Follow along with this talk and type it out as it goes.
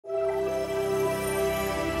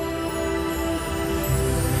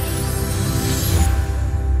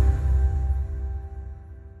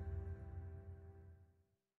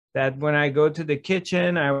That when I go to the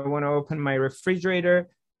kitchen, I want to open my refrigerator,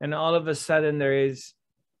 and all of a sudden there is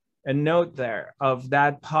a note there of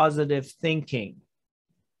that positive thinking,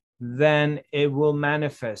 then it will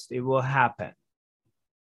manifest, it will happen.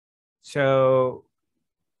 So,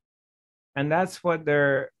 and that's what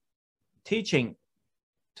they're teaching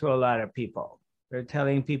to a lot of people. They're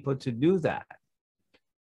telling people to do that.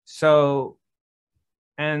 So,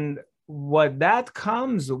 and what that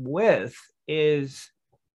comes with is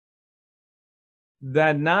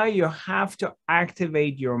that now you have to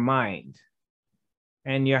activate your mind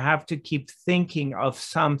and you have to keep thinking of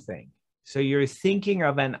something. So you're thinking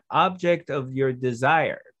of an object of your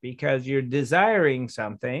desire because you're desiring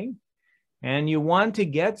something and you want to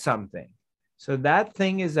get something. So that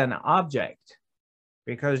thing is an object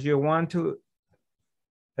because you want to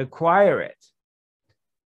acquire it.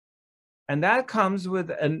 And that comes with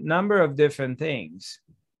a number of different things.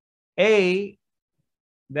 A,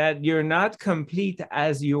 that you're not complete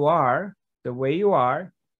as you are, the way you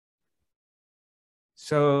are.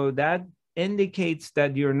 So that indicates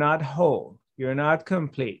that you're not whole, you're not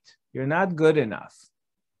complete, you're not good enough.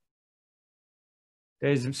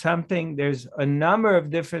 There's a number of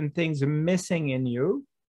different things missing in you,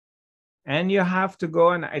 and you have to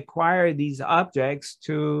go and acquire these objects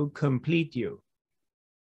to complete you.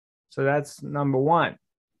 So that's number one.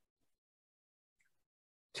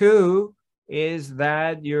 Two is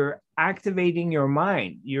that you're activating your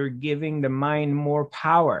mind. You're giving the mind more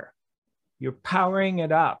power. You're powering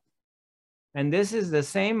it up. And this is the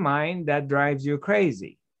same mind that drives you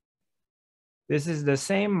crazy. This is the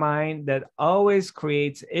same mind that always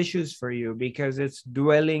creates issues for you because it's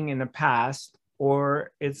dwelling in the past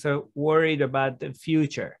or it's worried about the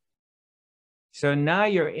future. So now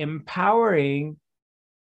you're empowering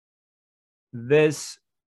this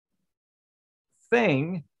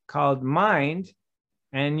thing called mind,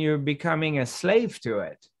 and you're becoming a slave to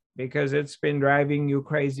it because it's been driving you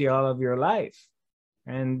crazy all of your life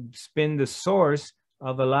and it's been the source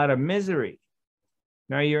of a lot of misery.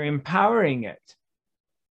 Now you're empowering it.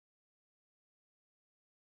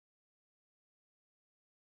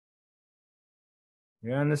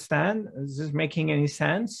 You understand? Is this making any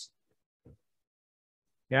sense?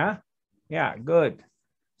 Yeah? Yeah, good.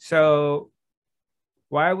 So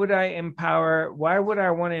why would I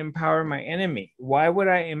want to empower my enemy? Why would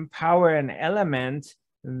I empower an element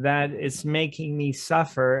that is making me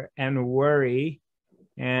suffer and worry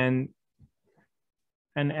and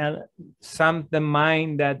the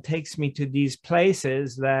mind that takes me to these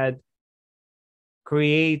places that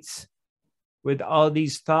creates with all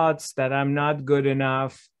these thoughts that I'm not good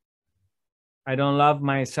enough, I don't love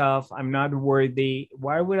myself, I'm not worthy.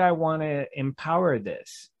 Why would I want to empower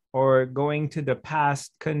this? Or going to the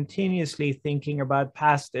past, continuously thinking about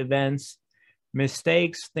past events,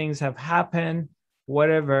 mistakes, things have happened,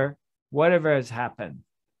 whatever has happened.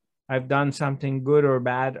 I've done something good or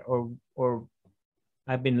bad, or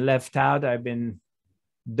I've been left out, I've been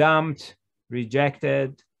dumped,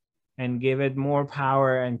 rejected, and give it more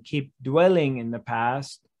power and keep dwelling in the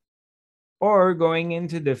past, or going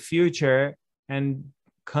into the future and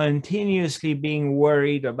continuously being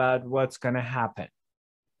worried about what's going to happen.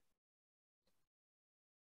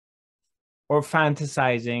 Or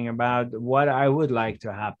fantasizing about what I would like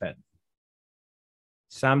to happen.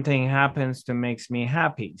 Something happens that makes me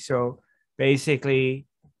happy. So basically,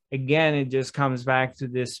 again, it just comes back to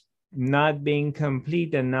this not being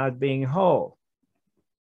complete and not being whole,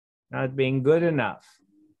 not being good enough,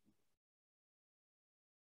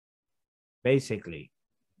 basically.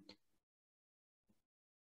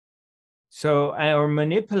 So, or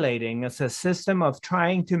manipulating is a system of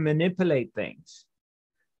trying to manipulate things,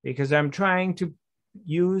 because I'm trying to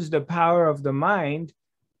use the power of the mind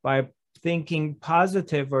by thinking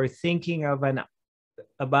positive or thinking of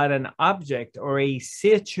about an object or a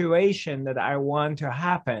situation that I want to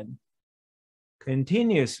happen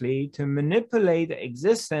continuously to manipulate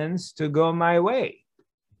existence to go my way.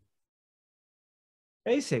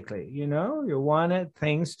 Basically, you know, you wanted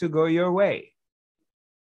things to go your way.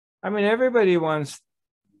 I mean, everybody wants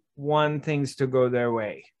things to go their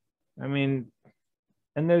way. I mean,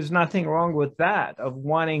 and there's nothing wrong with that, of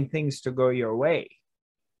wanting things to go your way.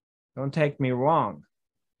 Don't take me wrong.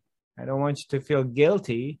 I don't want you to feel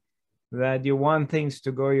guilty that you want things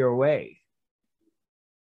to go your way.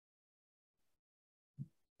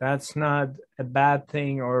 That's not a bad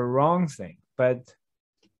thing or a wrong thing, but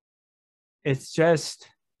it's just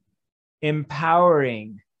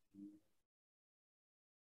empowering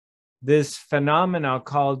this phenomena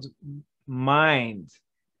called mind.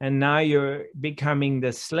 And now you're becoming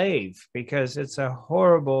the slave, because it's a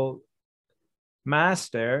horrible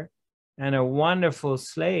master and a wonderful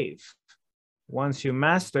slave. Once you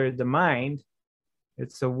master the mind,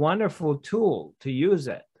 it's a wonderful tool to use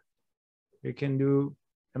it. You can do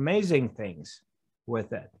amazing things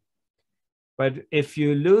with it. But if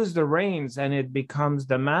you lose the reins and it becomes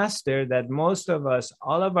the master that most of us,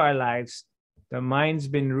 all of our lives, the mind's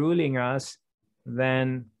been ruling us,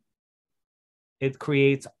 then it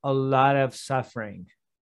creates a lot of suffering.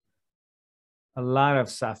 A lot of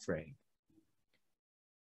suffering.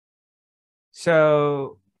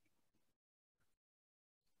 So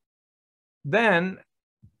then,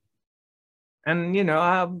 and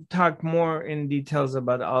I'll talk more in details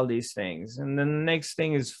about all these things. And then the next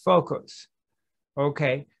thing is focus.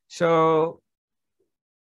 Okay, so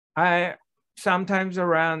I sometimes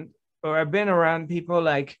I've been around people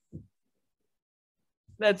like,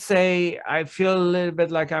 let's say I feel a little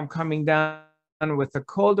bit like I'm coming down with a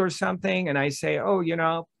cold or something. And I say, oh,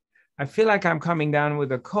 I feel like I'm coming down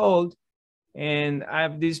with a cold. And I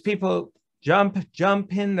have these people jump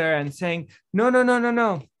in there and saying,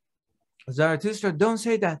 no. Zarathustra, don't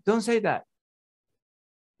say that. Don't say that.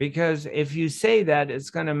 Because if you say that, it's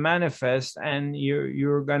going to manifest and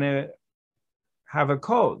you're going to have a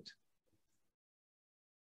cold.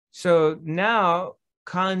 So now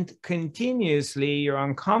continuously you're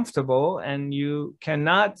uncomfortable and you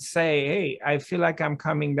cannot say, hey, I feel like I'm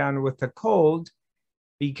coming down with a cold,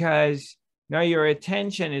 because now your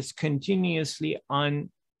attention is continuously on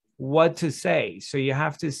what to say. So you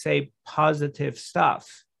have to say positive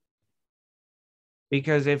stuff.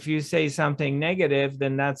 Because if you say something negative,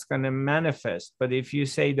 then that's going to manifest. But if you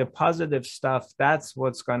say the positive stuff, that's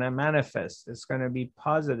what's going to manifest. It's going to be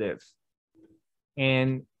positive.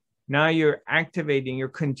 And now you're activating, you're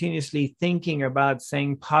continuously thinking about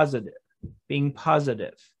saying positive, being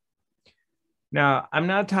positive. Now, I'm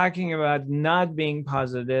not talking about not being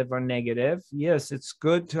positive or negative. Yes, it's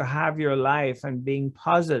good to have your life and being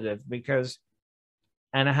positive,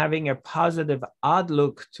 and having a positive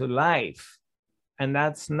outlook to life. And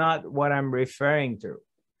that's not what I'm referring to,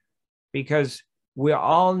 because we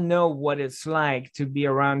all know what it's like to be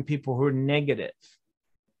around people who are negative.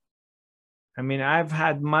 I mean, I've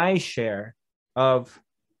had my share of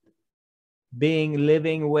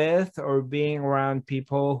living with or being around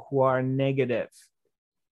people who are negative.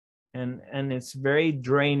 And it's very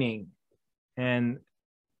draining and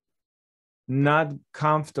not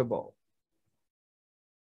comfortable.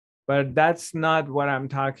 But that's not what I'm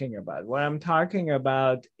talking about. What I'm talking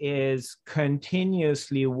about is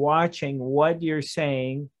continuously watching what you're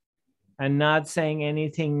saying and not saying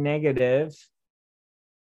anything negative.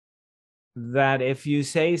 That if you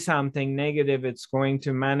say something negative, it's going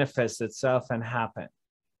to manifest itself and happen.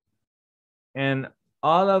 And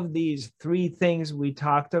all of these three things we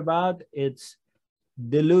talked about, it's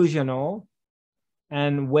delusional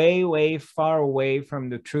and way, way far away from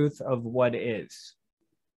the truth of what is.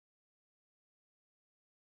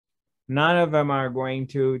 None of them are going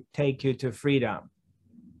to take you to freedom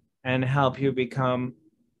and help you become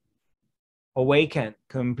awakened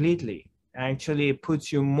completely. Actually, it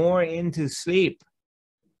puts you more into sleep,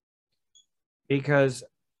 because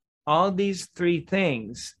all these three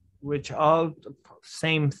things, which all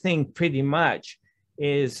same thing pretty much,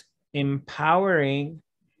 is empowering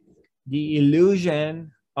the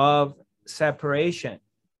illusion of separation.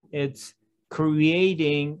 It's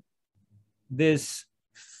creating this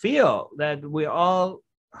feel that we all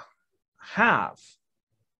have,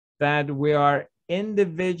 that we are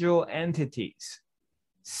individual entities,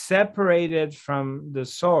 separated from the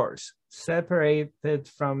source, separated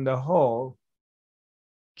from the whole,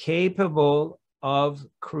 capable of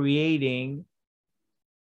creating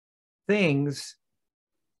things,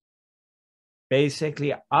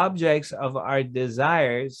 basically objects of our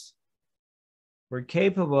desires. We're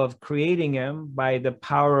capable of creating them by the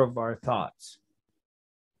power of our thoughts.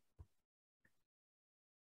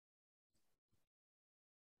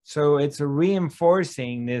 So it's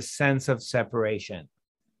reinforcing this sense of separation,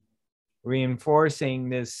 reinforcing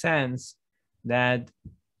this sense that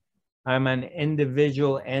I'm an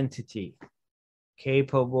individual entity,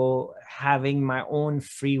 capable, having my own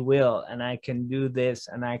free will, and I can do this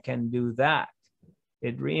and I can do that.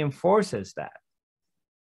 It reinforces that.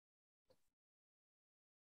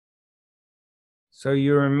 So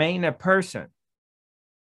you remain a person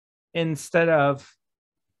instead of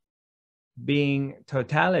being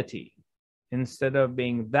totality, instead of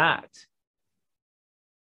being that.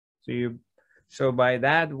 So by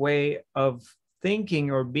that way of thinking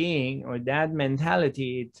or being, or that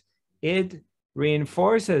mentality, it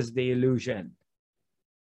reinforces the illusion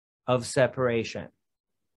of separation.